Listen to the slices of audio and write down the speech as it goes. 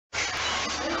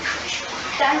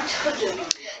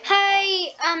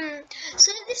Hey,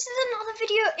 so this is another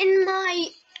video in my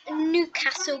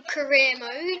Newcastle career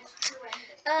mode.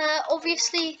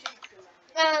 Obviously,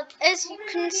 as you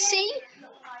can see,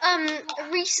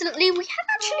 recently we have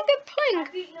actually been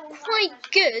playing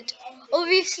quite good.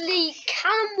 Obviously,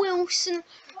 Callum Wilson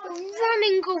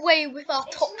running away with our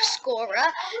top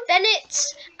scorer. Then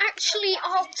it's actually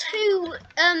our two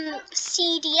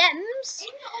CDMs,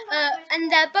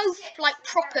 and they're both like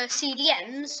proper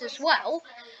CDMs as well.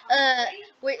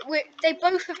 They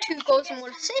both have 2 goals and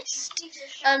 1 assist.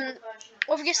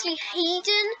 Obviously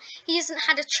Hayden, he hasn't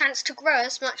had a chance to grow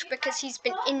as much because he's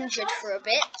been injured for a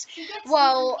bit.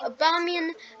 While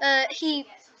Aubameyang, he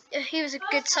was a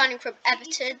good signing from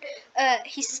Everton.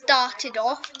 He started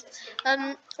off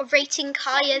rating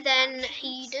higher than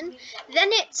Hayden.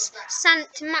 Then it's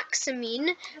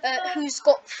Saint-Maximin, who's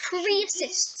got 3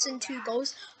 assists and 2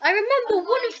 goals. I remember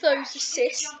one of those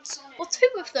assists, or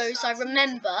 2 of those I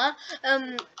remember.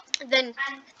 Then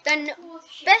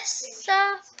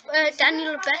Bessa,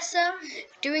 Daniel Bessa,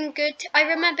 doing good. I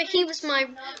remember he was my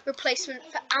replacement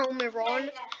for Almiron.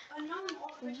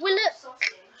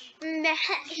 Willock, meh,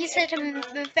 he's had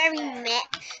a very meh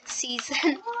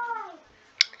season.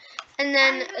 And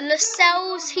then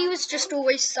Lascelles, he was just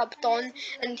always subbed on,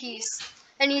 and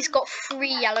he's got 3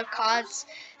 yellow cards.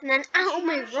 And then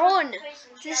Almiron,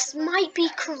 this might be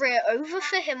career over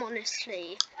for him,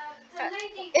 honestly.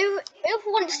 If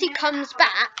once he comes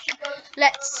back,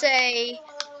 let's say,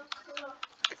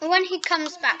 when he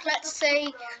comes back, let's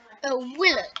say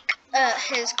Willock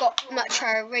has got much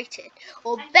higher rated,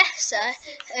 or Bessa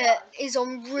is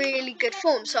on really good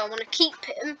form, so I want to keep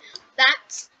him.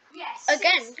 That's,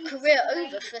 again, career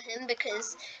over for him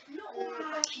because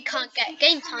he can't get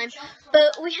game time.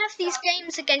 But we have these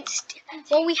games against,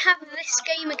 well, we have this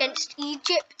game against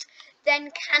Egypt, then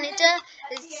Canada,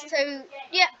 so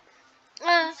yeah.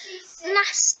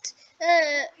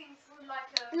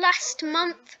 Last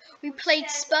month we played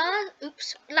Spurs.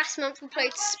 Last month we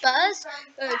played Spurs.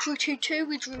 Drew 2-2.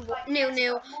 We drew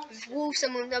 0-0 with Wolves,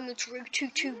 and then we drew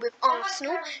 2-2 with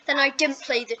Arsenal. Then I didn't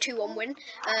play the 2-1 win.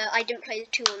 I didn't play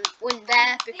the 2-1 win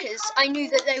there because I knew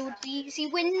that they would be easy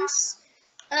wins.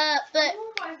 But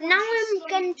now I'm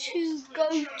going to go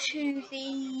to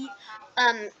the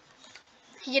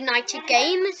United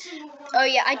game. Oh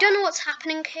yeah, I don't know what's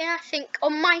happening here. I think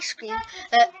on my screen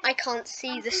I can't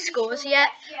see the scores yet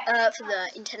for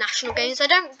the international games. I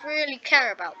don't really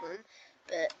care about them,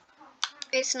 but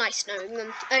it's nice knowing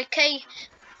them. Okay,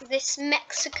 this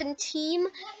Mexican team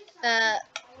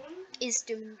is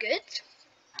doing good.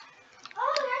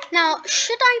 Now,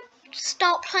 should I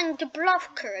start playing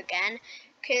Dubravka again?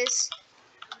 Because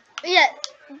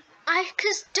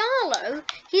Darlow,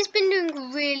 he's been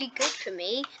doing really good for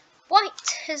me.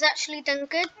 White has actually done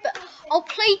good, but I'll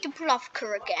play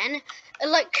Dubravka again.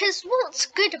 Because what's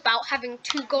good about having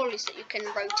 2 goalies that you can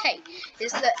rotate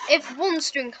is that if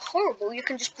one's doing horrible, you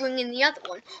can just bring in the other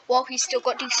one while he's still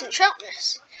got decent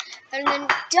sharpness. And then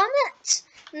Dummett,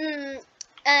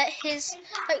 I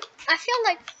feel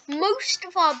like most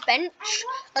of our bench,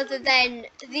 other than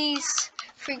these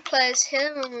 3 players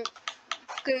here, are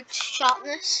good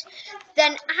sharpness.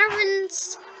 Then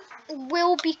Aaron's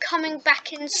will be coming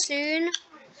back in soon.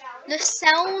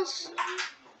 Lascelles,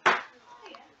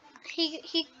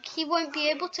 he won't be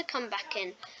able to come back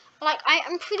in.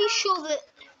 I'm pretty sure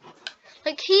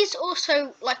that he's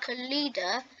also like a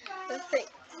leader.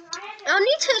 I'll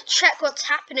need to check what's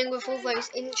happening with all those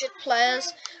injured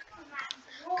players.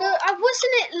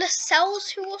 Wasn't it Lascelles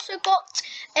who also got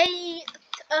a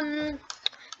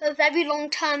very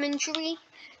long-term injury?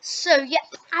 So yeah,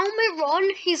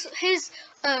 Almiron, his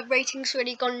rating's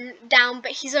really gone down,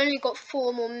 but he's only got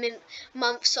 4 more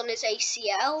months on his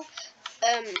ACL,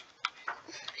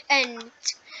 and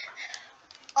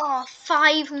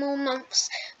 5 more months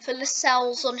for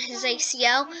Lascelles on his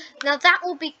ACL. Now that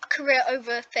will be career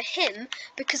over for him,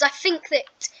 because I think that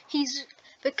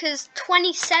because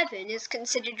 27 is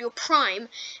considered your prime,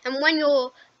 and when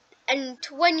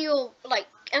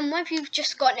you've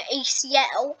just got an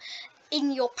ACL in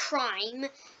your prime,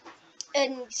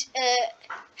 and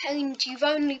you've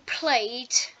only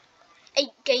played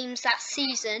 8 games that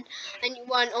season, and you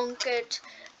weren't on good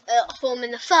form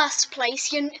in the first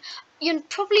place, you're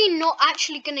probably not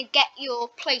actually going to get your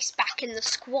place back in the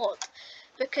squad.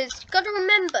 Because you've got to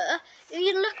remember, if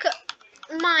you look at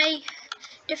my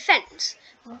defence,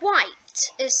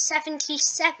 White is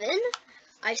 77.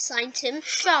 I signed him.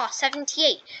 Shah,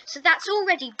 78. So that's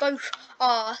already both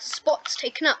our spots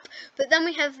taken up. But then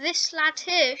we have this lad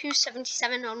here who's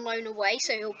 77 on loan away,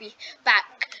 so he'll be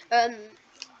back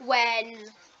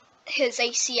when his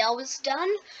ACL was done.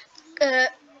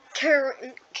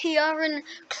 Kieran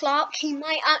Clark, he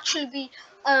might actually be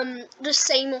the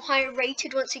same or higher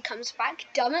rated once he comes back.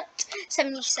 Dummett,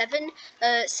 77,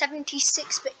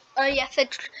 76, but yeah,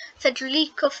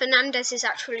 Federico Fernandez is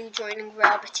actually joining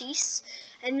Real Betis.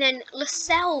 And then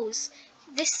Lascelles,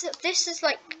 this is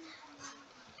like,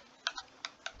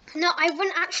 no, I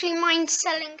wouldn't actually mind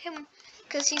selling him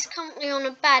because he's currently on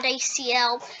a bad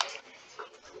ACL.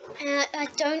 And I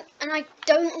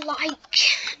don't like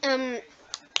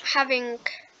having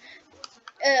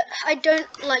I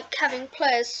don't like having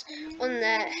players on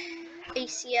their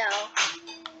ACL.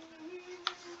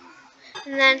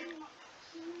 And then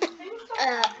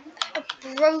a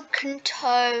broken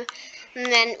toe, and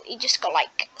then you just got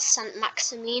like Saint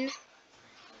Maximin.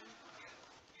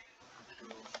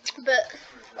 But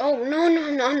oh no,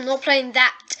 I'm not playing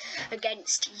that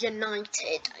against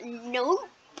United. No.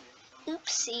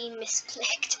 Oopsie,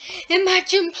 misclicked.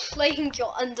 Imagine playing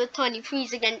your under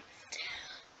 23s against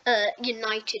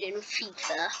United in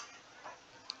FIFA.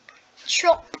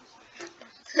 Chop.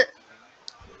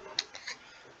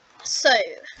 So,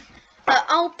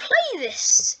 I'll play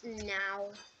this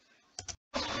now.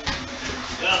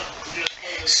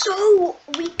 So,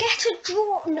 we get a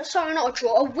draw, no, sorry, not a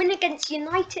draw, a win against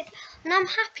United, and I'm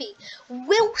happy.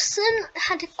 Wilson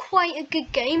had quite a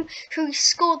good game, so he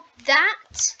scored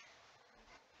that.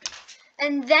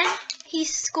 And then he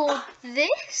scored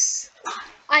this.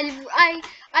 I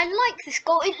like this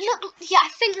goal. It looked, yeah, I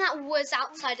think that was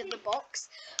outside of the box.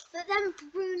 But then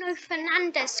Bruno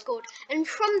Fernandes scored, and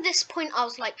from this point I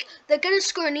was like, they're going to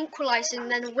score an equaliser and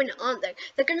then a winner, aren't they?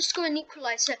 They're going to score an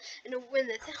equaliser and a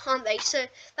winner, aren't they? So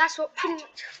that's what pretty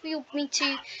much fueled me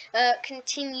to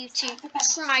continue to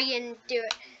try and do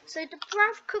it. So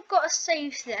Dubravka got a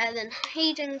save there, then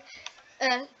Hayden,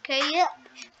 okay, yep.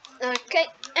 Okay,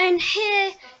 and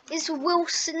here is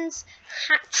Wilson's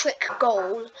hat-trick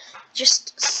goal.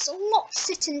 Just slots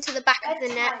it into the back of the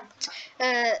net.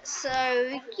 So,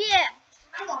 yeah.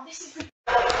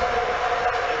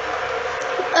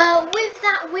 With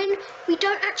that win, we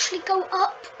don't actually go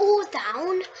up or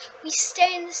down. We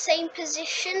stay in the same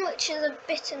position, which is a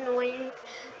bit annoying,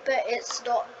 but it's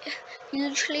not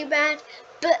hugely bad.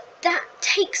 But that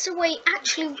takes away,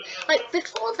 actually, like,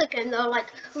 before the game, they were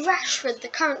like, Rashford, the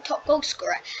current top goal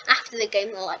scorer. After the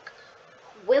game, they're like,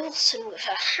 Wilson with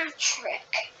a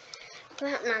hat-trick.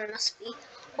 That man must be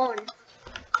on,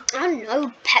 I don't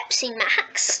know, Pepsi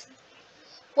Max?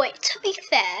 Wait, to be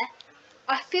fair,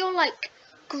 I feel like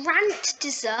Grant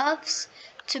deserves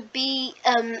to be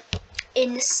in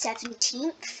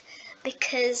 17th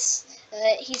because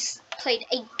he's played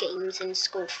 8 games and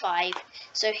scored 5,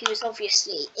 so he was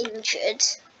obviously injured.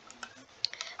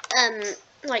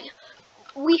 Like,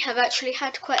 we have actually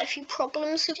had quite a few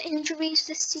problems with injuries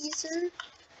this season.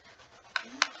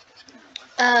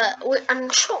 I'm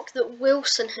shocked that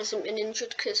Wilson hasn't been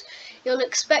injured because you'll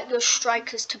expect your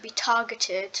strikers to be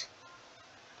targeted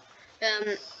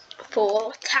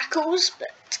for tackles,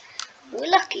 but we're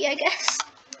lucky, I guess.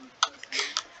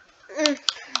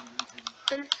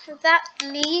 That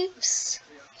leaves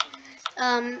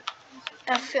I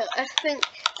think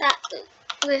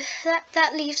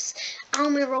that leaves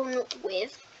Almiron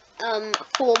with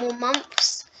 4 more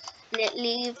months, and it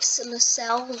leaves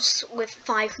Lascelles with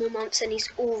 5 more months, and he's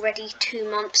already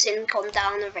 2 months in, gone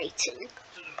down a rating.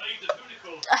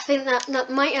 I think that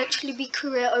might actually be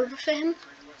career over for him,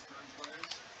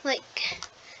 like,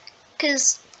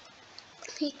 because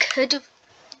he could have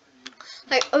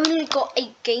like only got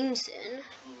 8 games in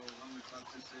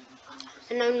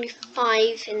and only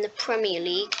 5 in the Premier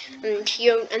League,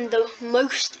 and the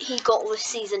most he got this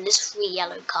season is 3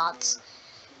 yellow cards.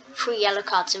 3 yellow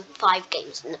cards in 5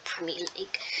 games in the Premier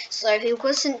League. So he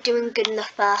wasn't doing good in the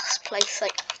first place.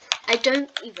 Like, I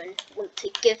don't even want to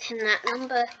give him that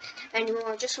number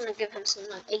anymore. I just want to give him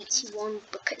something like 81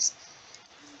 because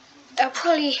I'll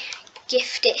probably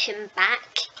gift it him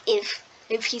back if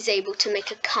he's able to make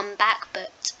a comeback,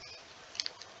 but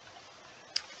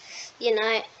you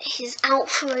know, he's out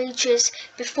for ages.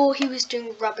 Before he was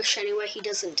doing rubbish anyway. He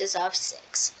doesn't deserve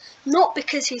 6. Not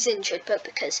because he's injured, but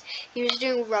because he was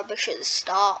doing rubbish at the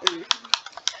start.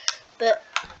 But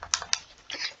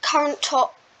current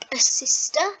top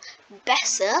assister,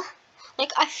 Besser.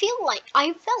 Like, I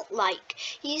felt like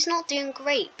he's not doing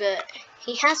great, but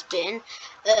he has been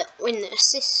in the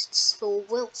assists for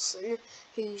Wilson,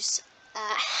 who's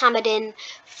hammered in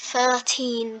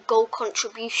 13 goal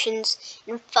contributions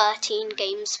in 13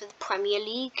 games for the Premier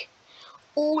League.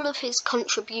 All of his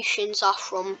contributions are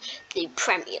from the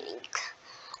Premier League.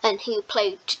 and he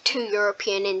played 2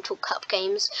 European Intel Cup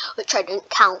games, which I don't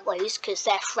count those because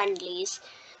they're friendlies,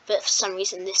 but for some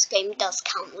reason this game does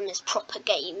count them as proper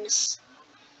games.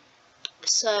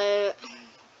 So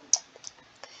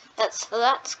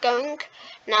that's going.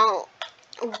 Now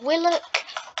Willock,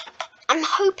 I'm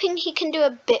hoping he can do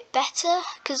a bit better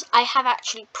because I have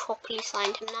actually properly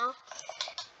signed him now.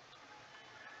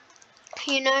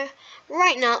 You know,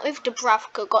 right now if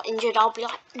Dubravka got injured, I'll be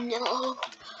like, no,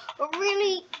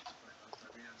 really?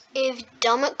 If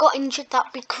Dummett got injured,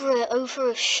 that'd be career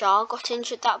over. If Shah got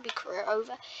injured, that'd be career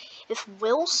over. If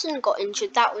Wilson got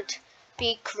injured, that would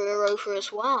be career over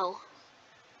as well.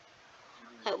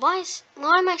 Like, why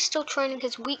am I still training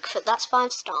his weak foot? That's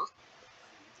 5-star.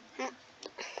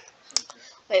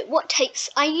 Wait, what takes?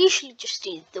 I usually just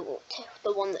do the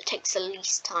one that takes the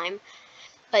least time.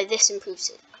 But this improves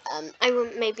it.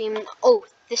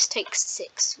 This takes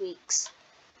 6 weeks.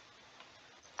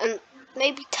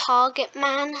 Maybe Target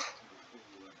Man.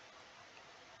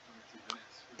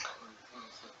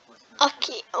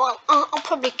 Okay, well, I'll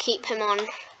probably keep him on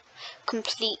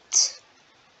complete,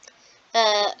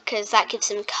 because that gives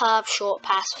him curve, short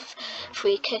pass,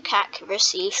 free kick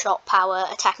accuracy, shot power,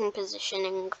 attacking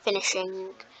positioning, finishing,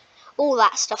 all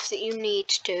that stuff that you need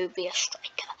to be a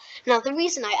striker. Now, the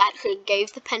reason I actually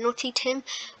gave the penalty to him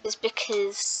is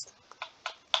because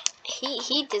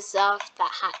he deserved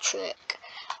that hat-trick.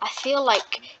 I feel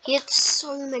like he had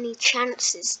so many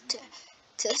chances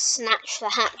to snatch the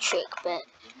hat-trick, but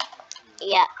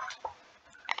yeah.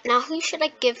 Now, who should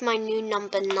I give my new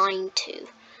number 9 to?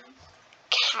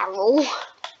 Carroll.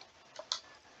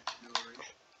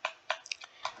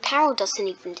 Carroll doesn't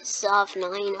even deserve 9.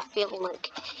 I feel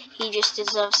like he just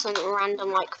deserves something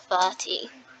random like 30.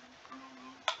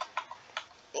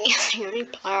 The only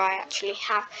player I actually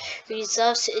have who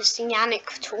deserves it is Yannick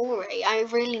Toure. I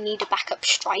really need a backup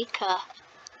striker.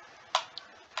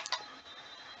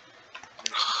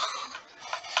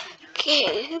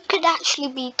 Okay, who could actually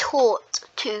be taught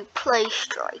to play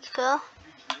striker?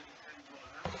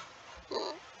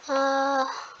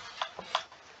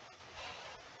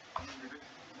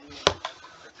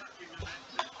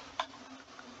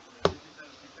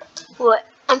 Well,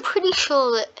 I'm pretty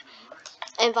sure that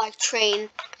if I train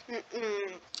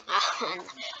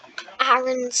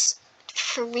Aaron's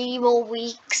 3 more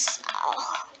weeks,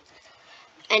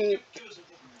 and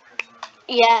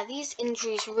yeah, these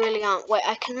injuries really aren't. Wait,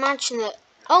 I can imagine that.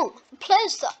 Oh, the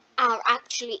players that are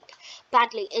actually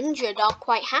badly injured are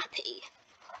quite happy.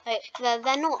 Like,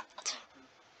 they're not,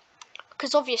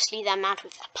 because obviously they're mad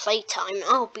with their playtime.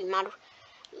 I'll be mad.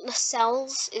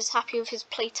 Lascelles is happy with his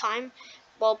playtime.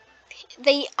 Well,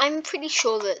 I'm pretty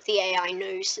sure that the AI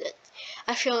knows that.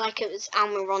 I feel like it was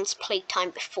Almiron's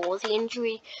playtime before the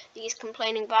injury that he's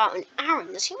complaining about, and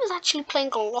Aaron's, he was actually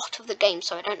playing a lot of the game,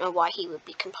 so I don't know why he would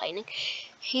be complaining.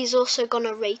 He's also gone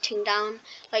a rating down,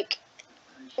 like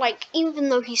even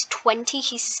though he's 20,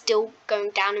 he's still going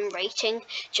down in rating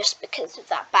just because of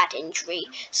that bad injury.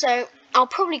 So I'll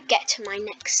probably get to my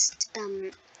next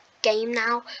game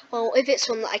now. Well, if it's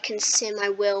one that I can sim, I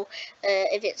will.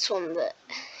 If it's one that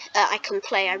I can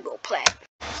play, I will play.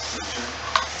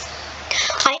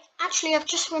 I've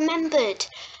just remembered.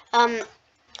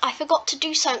 I forgot to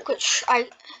do something which I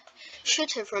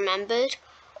should have remembered.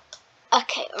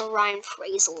 Okay, Orion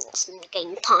Fraser's in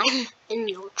game time in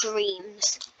your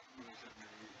dreams.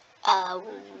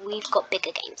 We've got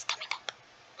bigger games coming up.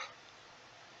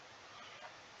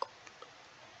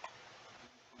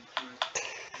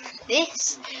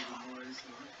 This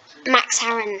Max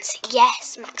Aarons.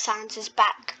 Yes, Max Aarons is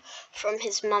back from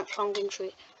his month-long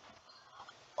injury.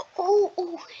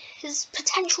 Oh, his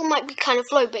potential might be kind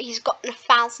of low, but he's gotten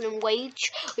 1,000 in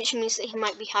wage, which means that he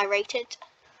might be high rated.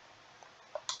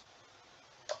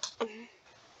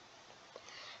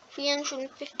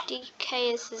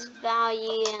 350k is his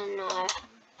value, and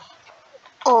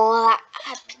oh, that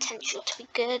had potential to be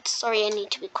good. Sorry, I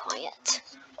need to be quiet.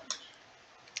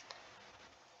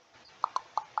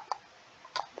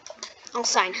 I'll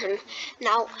sign him.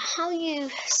 Now, how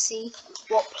you see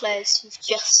what players you've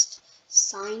just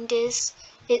signed is,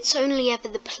 it's only ever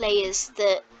the players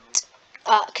that,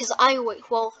 because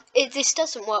this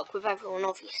doesn't work with everyone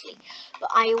obviously, but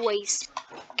I always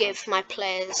give my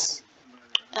players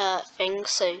things.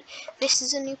 So this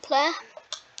is a new player,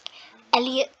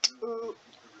 Elliot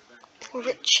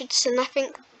Richardson, I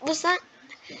think, was that?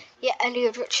 Yeah,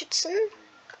 Elliot Richardson.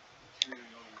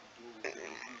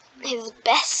 His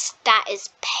best stat is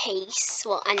pace,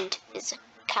 and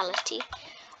physicality.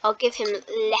 I'll give him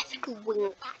left wing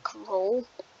back role.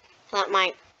 That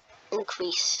might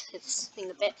increase his thing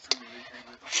a bit.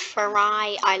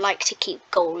 Farai, I like to keep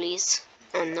goalies.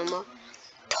 And number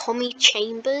Tommy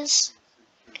Chambers.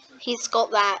 He's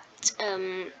got that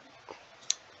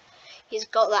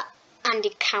Andy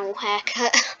Carroll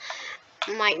haircut.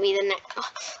 Might be the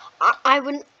next. I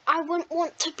wouldn't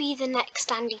want to be the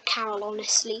next Andy Carroll,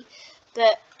 honestly,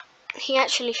 but he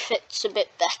actually fits a bit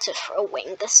better for a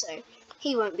winger, so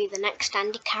he won't be the next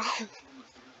Andy Carroll.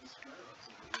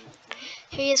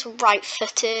 He is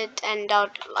right-footed, and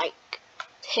I'd like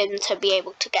him to be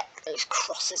able to get those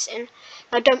crosses in.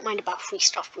 I don't mind about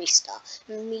freestyle.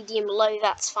 Medium low,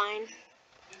 that's fine.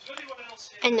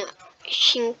 And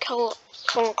Shinko.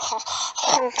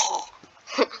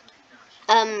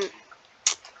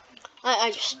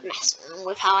 I just mess around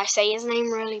with how I say his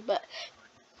name, really, but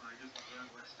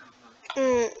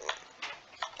I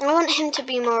want him to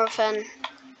be more of an,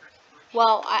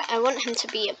 well, I want him to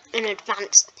be an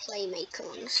advanced playmaker,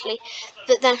 honestly,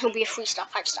 but then he'll be a 3-star,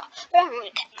 5-star, but I don't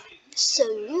really care.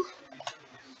 So,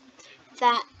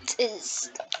 that is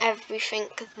everything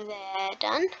there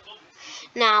done.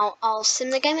 Now, I'll sim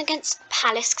the game against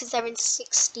Palace, because they're in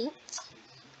 16th,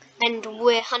 and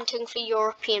we're hunting for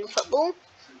European football.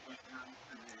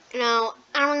 Now,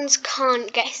 Aaron's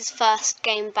can't get his first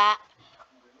game back.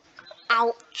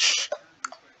 Ouch.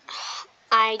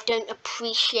 I don't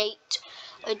appreciate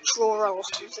a draw a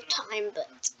lot of the time, but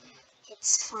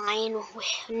it's fine.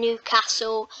 We're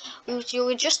Newcastle. We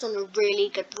were just on a really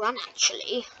good run,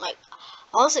 actually. Like,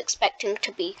 I was expecting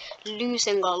to be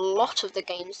losing a lot of the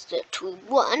games that we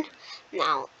won.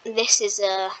 Now, this is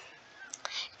a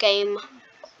game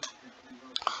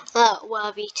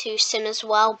worthy to sim as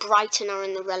well. Brighton are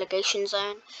in the relegation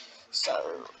zone,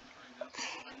 so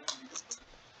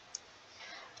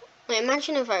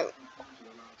imagine if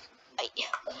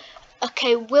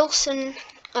okay, Wilson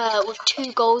with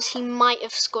 2 goals, he might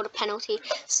have scored a penalty.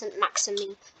 St.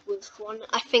 Maximin with 1.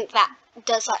 I think that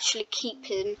does actually keep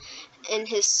him in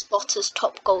his spot as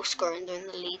top goal scorer in the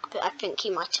league, but I think he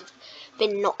might have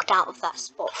been knocked out of that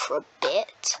spot for a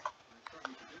bit.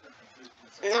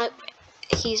 Nope.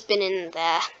 He's been in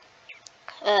there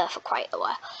for quite a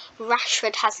while.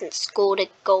 Rashford hasn't scored a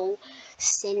goal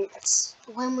since...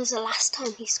 When was the last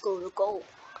time he scored a goal?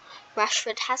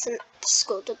 Rashford hasn't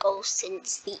scored a goal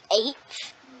since the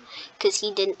 8th, because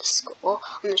he didn't score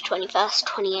on the 21st,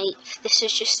 28th. This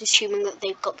is just assuming that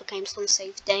they've got the games on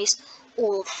save days,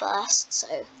 or first,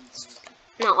 so...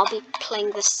 Now I'll be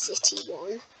playing the City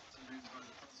one.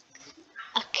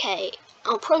 Okay.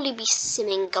 I'll probably be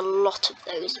simming a lot of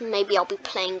those. Maybe I'll be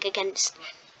playing against...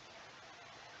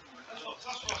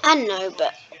 I don't know,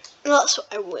 but that's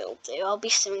what I will do. I'll be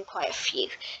simming quite a few.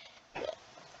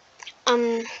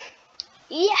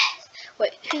 Yeah.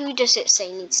 Wait, who does it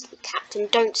say needs to be captain?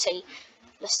 Don't say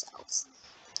yourselves.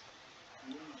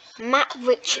 Matt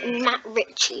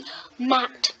Ritchie. No,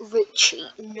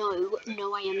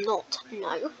 I am not.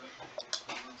 No.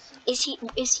 Is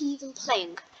he even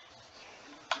playing?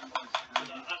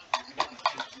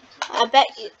 I bet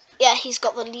you, yeah, he's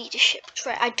got the leadership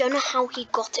trait. I don't know how he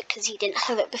got it, because he didn't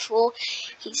have it before.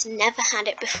 He's never had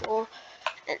it before.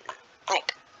 And,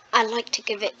 like, I like to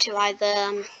give it to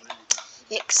either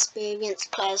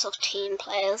experienced players or team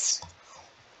players.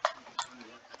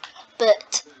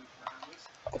 But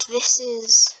this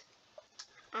is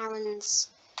Aaron's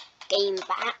game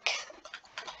back.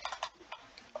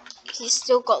 He's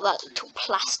still got that little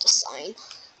plaster sign,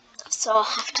 so I'll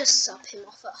have to sub him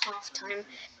off at halftime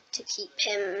to keep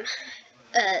him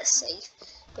safe.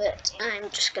 But I'm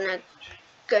just gonna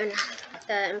go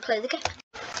and play the game.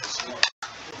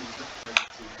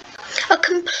 A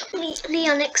completely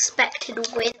unexpected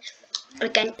win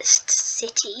against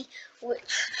City,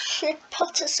 which should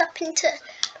put us up into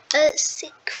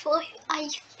 6th, I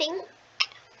think.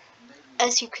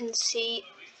 As you can see,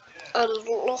 a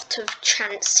lot of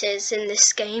chances in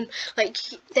this game. Like,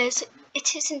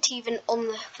 it isn't even on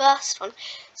the first one,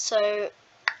 so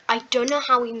I don't know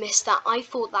how we missed that. I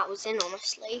thought that was in,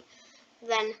 honestly.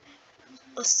 Then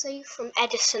a save from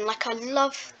Edison. Like, I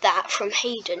love that from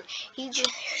Hayden. He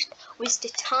just was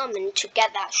determined to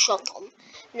get that shot on.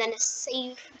 And then a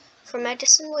save from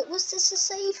Edison. Wait, was this a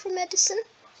save from Edison?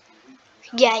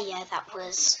 Yeah, that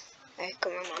was. I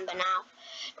can remember now.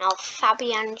 Now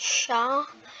Fabian Schär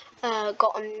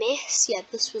got a miss. Yeah,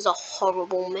 this was a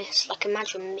horrible miss. Like,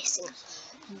 imagine missing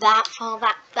that far.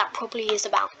 That probably is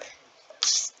about,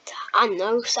 I don't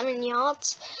know, 7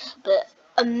 yards. But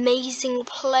amazing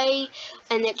play,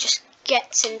 and it just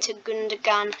gets into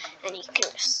Gundogan, and he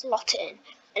can slot it in.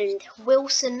 And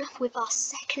Wilson, with our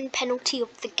 2nd penalty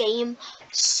of the game,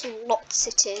 slots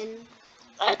it in.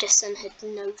 Edison had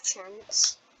no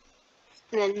chance.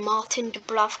 And then Martin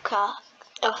Dubravka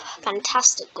a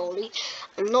fantastic goalie.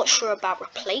 I'm not sure about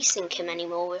replacing him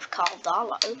anymore with Carl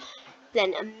Darlow.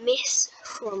 Then a miss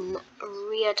from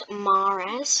Riyad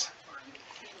Mahrez.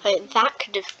 That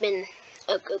could have been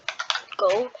a good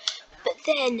goal. But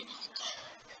then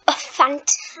a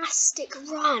fantastic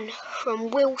run from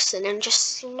Wilson and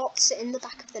just slots it in the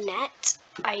back of the net.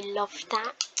 I love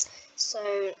that.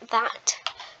 So that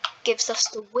gives us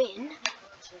the win.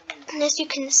 And as you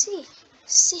can see,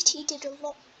 City did a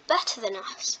lot better than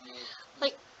us.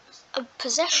 Like,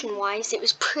 possession-wise, it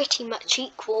was pretty much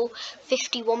equal,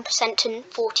 51% and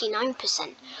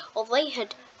 49%. Although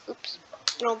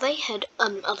they had a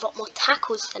lot more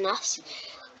tackles than us.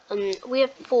 We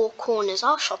had 4 corners.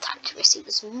 Our shot accuracy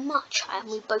was much higher.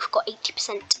 We both got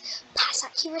 80% pass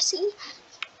accuracy.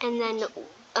 And then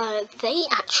they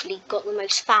actually got the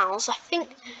most fouls. I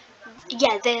think,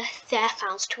 yeah, they're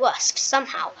fouls to us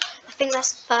somehow. I think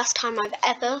that's the first time I've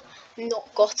ever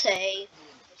not got a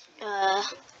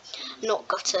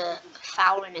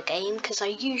foul in a game, because I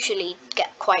usually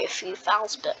get quite a few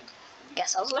fouls, but I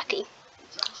guess I was lucky.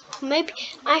 Maybe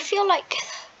I feel like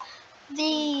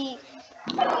the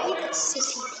way that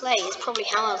City play is probably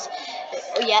how I was.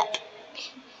 Yep,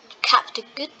 capped a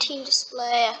good team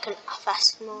display. I can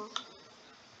fast more.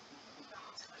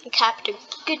 Capped a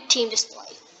good team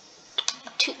display.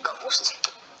 2 goals.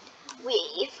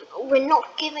 We're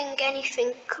not giving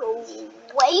anything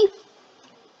away,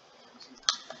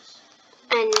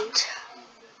 and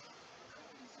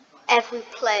every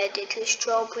player did his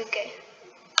job.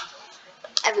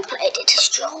 Every player did his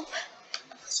job.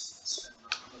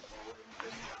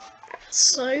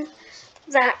 So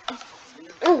that,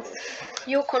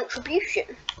 your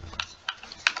contribution.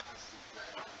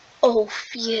 Oh,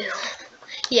 phew.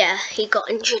 Yeah, he got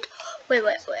injured. Wait.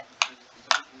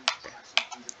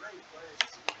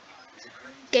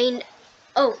 Gained.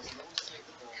 Oh,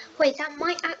 wait, that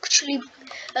might actually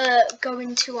go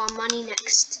into our money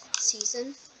next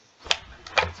season.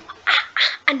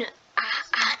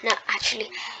 No, actually,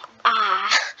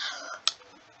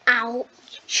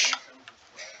 ouch.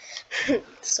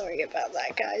 Sorry about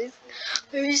that, guys.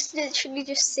 I was literally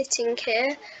just sitting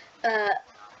here,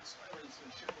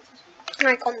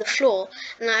 like on the floor,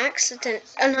 and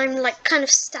I'm like kind of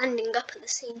standing up at the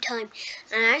same time,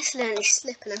 and I accidentally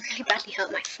slip and I really badly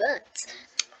hurt my foot.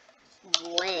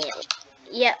 Well,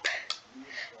 yep.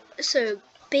 So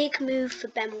big move for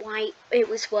Ben White. It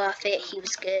was worth it. He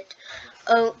was good.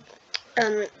 Oh,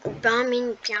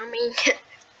 Barmy.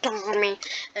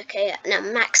 Okay, now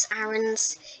Max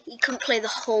Aarons. He couldn't play the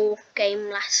whole game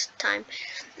last time.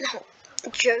 Now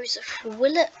Joseph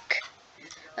Willock.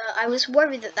 I was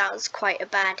worried that was quite a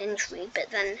bad injury, but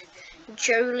then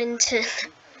Joe Linton.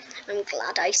 I'm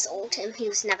glad I sold him. He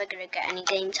was never going to get any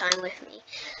game time with me.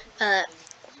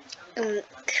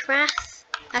 Krath,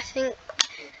 I think.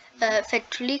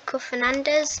 Federico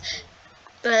Fernandez,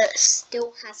 but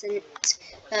still hasn't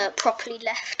properly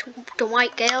left. The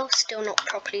White Gale still not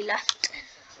properly left.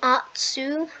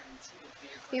 Artsu,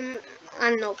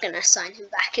 I'm not gonna sign him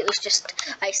back. It was just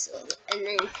I saw it.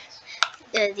 And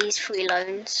then these 3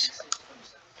 loans,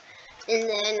 and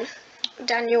then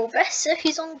Daniel Besser.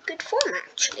 He's on good form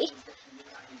actually.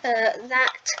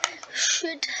 That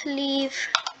should leave.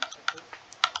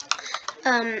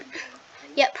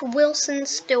 Yep, Wilson's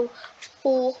still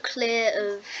 4 clear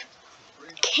of.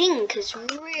 King has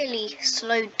really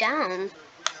slowed down,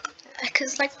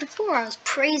 because like before I was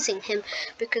praising him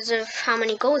because of how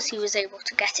many goals he was able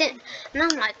to get in, and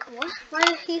I'm like, what? Why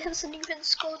he hasn't even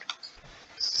scored?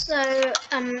 So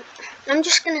I'm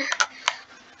just gonna,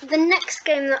 the next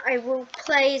game that I will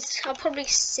play is, I'll probably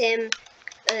sim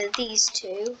these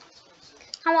 2.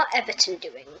 How are Everton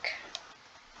doing?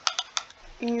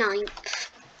 9th.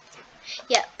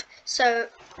 Yep, so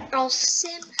I'll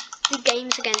sim the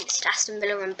games against Aston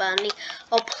Villa and Burnley.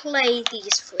 I'll play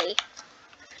these 3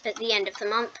 at the end of the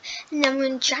month, and then we're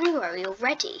in January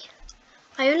already.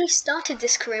 I only started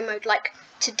this career mode like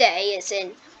today, as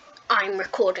in I'm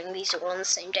recording these all on the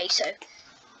same day, so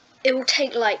it will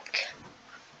take like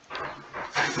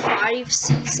 5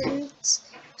 seasons.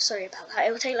 Sorry about that.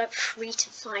 It will take like 3 to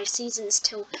 5 seasons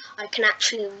till I can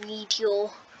actually read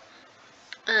your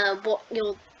what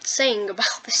you're saying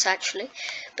about this actually,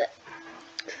 but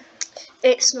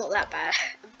it's not that bad.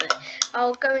 But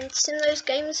I'll go and sim those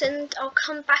games, and I'll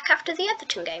come back after the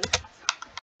Everton game.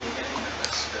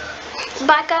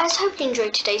 Bye guys, hope you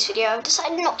enjoyed today's video. I've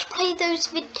decided not to play those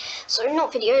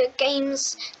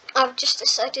games. I've just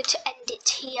decided to end it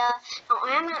here. Now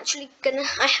I am actually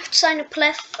I have to sign a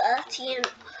player 30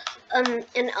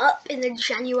 and up in the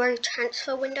January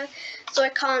transfer window, so I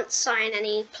can't sign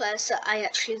any players that I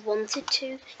actually wanted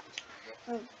to.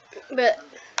 But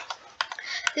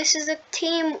this is a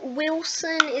team.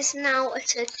 Wilson is now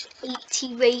at an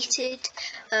 80 rated,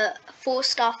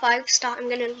 4-star, 5-star. I'm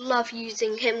gonna love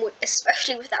using him,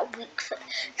 especially with that weak foot,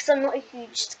 because I'm not a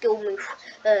huge skill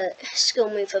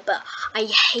mover, but I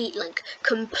hate like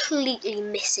completely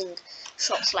missing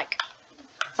shots like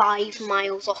 5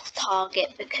 miles off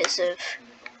target because of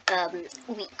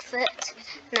weak foot.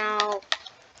 Now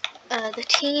the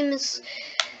team's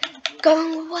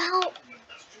going well.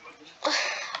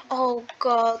 Oh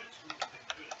god,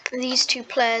 these two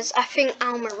players. I think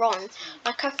Almiron,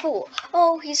 like I thought,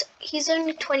 oh, he's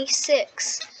only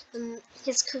 26 and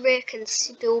his career can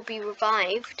still be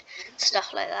revived,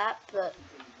 stuff like that, but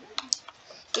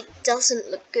it doesn't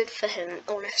look good for him,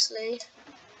 honestly.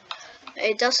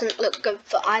 It doesn't look good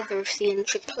for either of the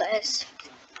injured players.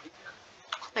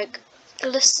 Like,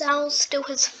 Lascelles still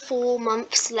has 4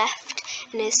 months left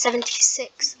and is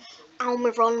 76.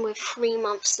 Almiron with 3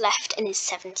 months left and is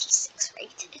 76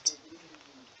 rated.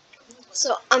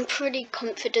 So I'm pretty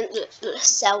confident that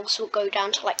Lascelles will go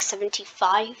down to like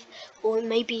 75 or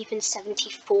maybe even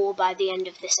 74 by the end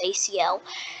of this ACL.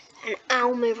 And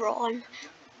Almiron,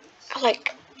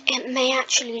 like, it may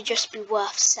actually just be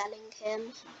worth selling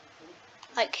him.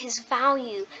 Like, his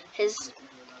value has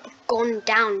gone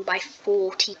down by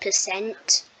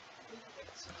 40%.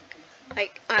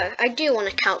 Like, I do want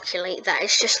to calculate that,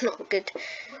 it's just not a good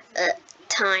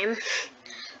time.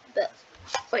 But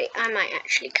wait, I might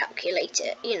actually calculate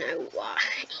it. You know what?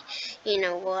 You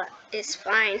know what? It's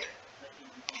fine.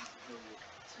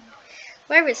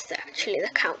 Where is actually the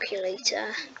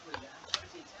calculator?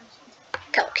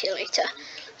 Calculator.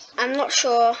 I'm not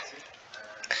sure.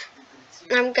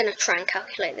 I'm gonna try and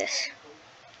calculate this.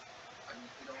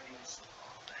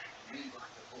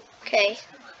 Okay.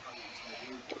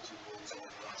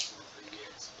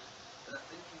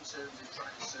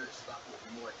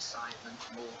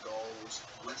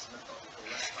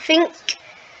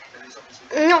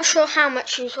 I'm not sure how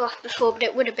much he was worth before, but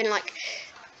it would have been like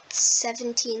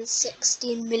 17,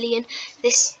 16 million.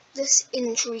 This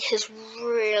injury has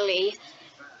really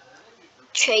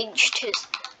changed his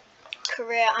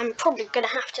career. I'm probably gonna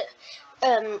have to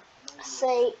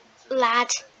say,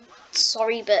 lad,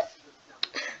 sorry, but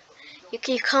you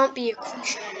can't be a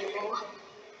crucial anymore.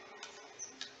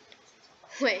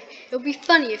 Wait, it'll be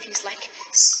funny if he's like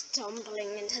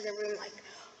stumbling into the room like,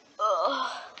 ugh.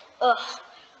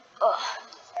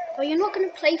 Well, you're not going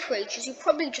to play for ages. You're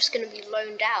probably just going to be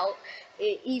loaned out,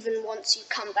 even once you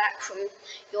come back from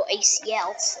your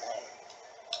ACL. So,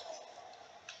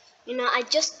 you know, I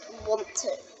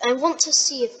want to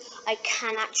see if I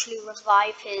can actually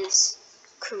revive his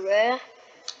career.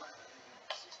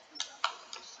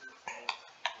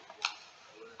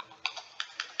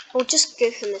 We'll just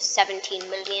give him a 17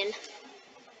 million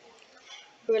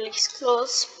release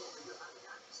clause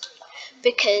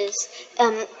because,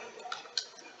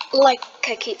 like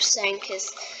I keep saying,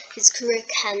 his career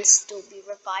can still be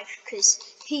revived because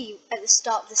he, at the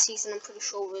start of the season, I'm pretty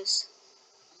sure was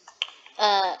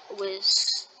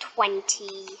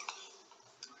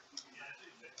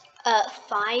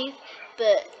 25,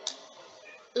 but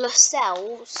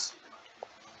Lascelles,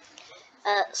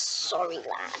 sorry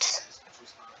lad,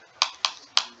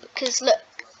 because look,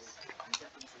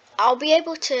 I'll be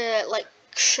able to like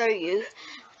show you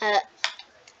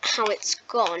how it's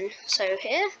gone. So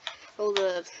here, all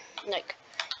the like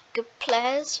good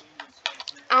players.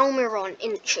 Almiron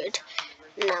injured.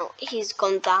 Now he's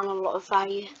gone down a lot of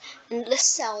value, and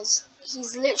Lascelles,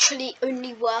 he's literally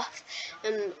only worth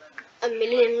a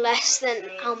million less than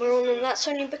Almiron, and that's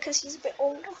only because he's a bit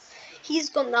older. He's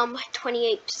gone down by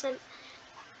 28%,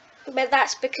 but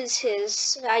that's because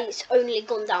his value's only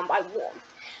gone down by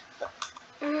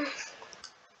 1.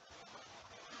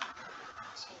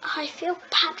 I feel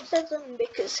bad for them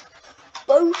because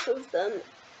both of them,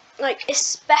 like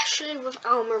especially with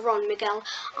Miguel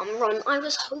Almiron, I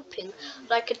was hoping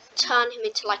that I could turn him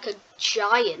into like a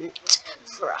giant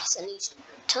for us, and he's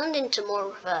turned into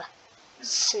more of a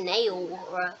snail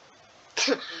or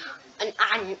an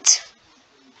ant.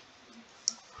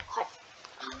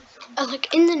 Like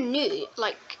in the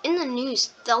news,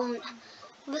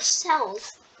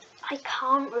 Lascelles, I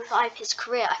can't revive his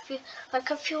career. I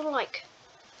feel like,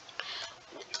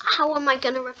 how am I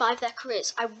going to revive their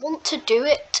careers? I want to do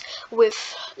it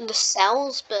with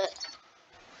Lascelles, but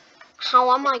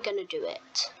how am I going to do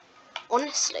it?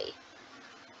 Honestly.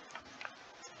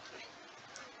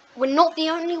 We're not the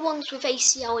only ones with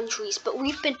ACL injuries, but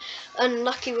we've been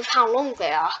unlucky with how long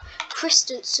they are.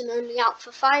 Christensen only out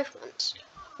for 5 months,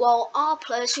 while our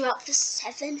players are out for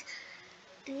 7.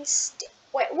 And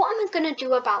Wait, what am I going to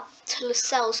do about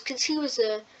Lascelles? Because he was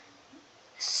a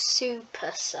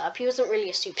super sub. He wasn't really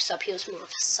a super sub, he was more of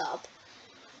a sub.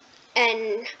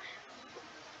 And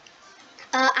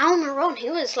Almiron, he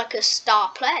was like a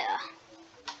star player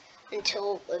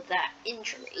until that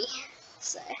injury.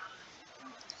 So,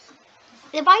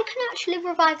 if I can actually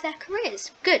revive their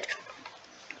careers, good.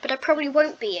 But I probably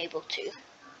won't be able to.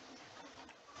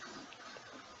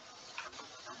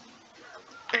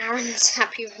 Aaron's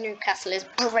happy with Newcastle is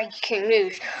breaking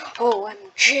news.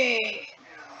 OMG!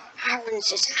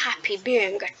 Aaron's is happy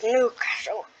being at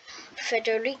Newcastle.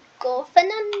 Federico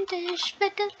Fernandez.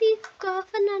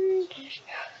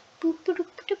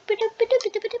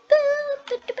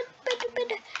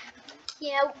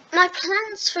 Yeah, my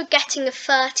plans for getting a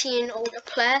 30 and older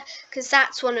player, because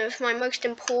that's one of my most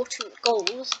important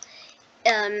goals.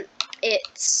 I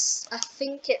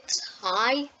think it's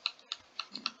high.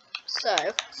 So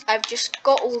I've just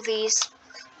got all these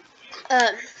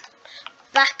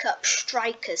backup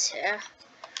strikers here.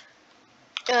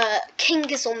 King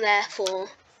is on there for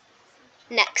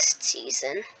next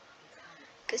season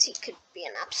because he could be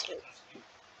an absolute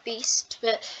beast.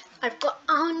 But I've got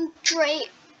Andre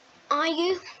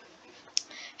Ayew,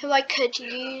 who I could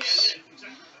use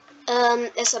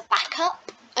as a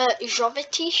backup.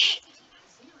 Jovetic.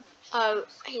 Oh,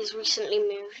 he's recently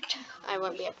moved. I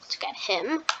won't be able to get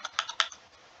him.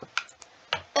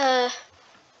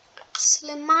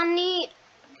 Slimani,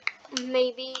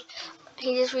 maybe.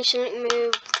 He just recently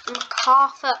moved.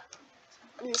 MacArthur,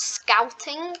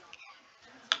 scouting.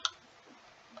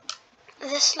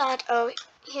 This lad, oh,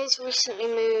 he's recently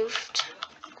moved.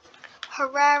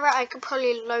 Herrera, I could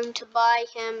probably loan to buy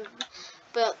him,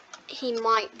 but he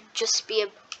might just be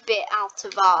a bit out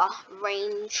of our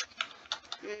range.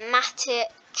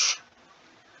 Matic,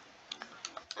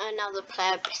 another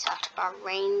player a bit out of our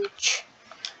range,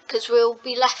 because we'll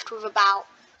be left with about,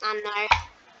 I don't know,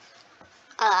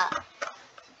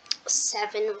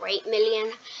 7 or 8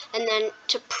 million. And then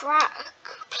to Prague,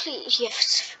 please,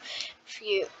 yes, for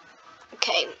you.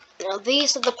 Okay, now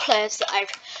these are the players that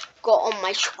I've got on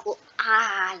my short.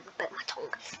 I bit my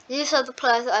tongue. These are the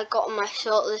players that I got on my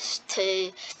shortlist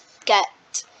to get.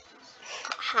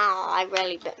 How I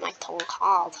really bit my tongue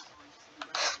hard.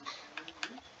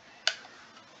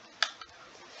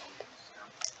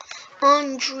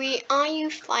 Andre Ayew,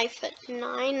 5'9".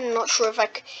 I'm not sure if I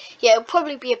could. Yeah, it'll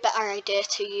probably be a better idea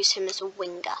to use him as a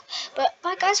winger. But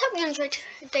bye guys, hope you enjoyed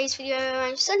today's video.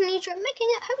 I certainly enjoyed making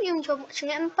it. Hope you enjoyed watching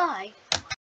it, and bye.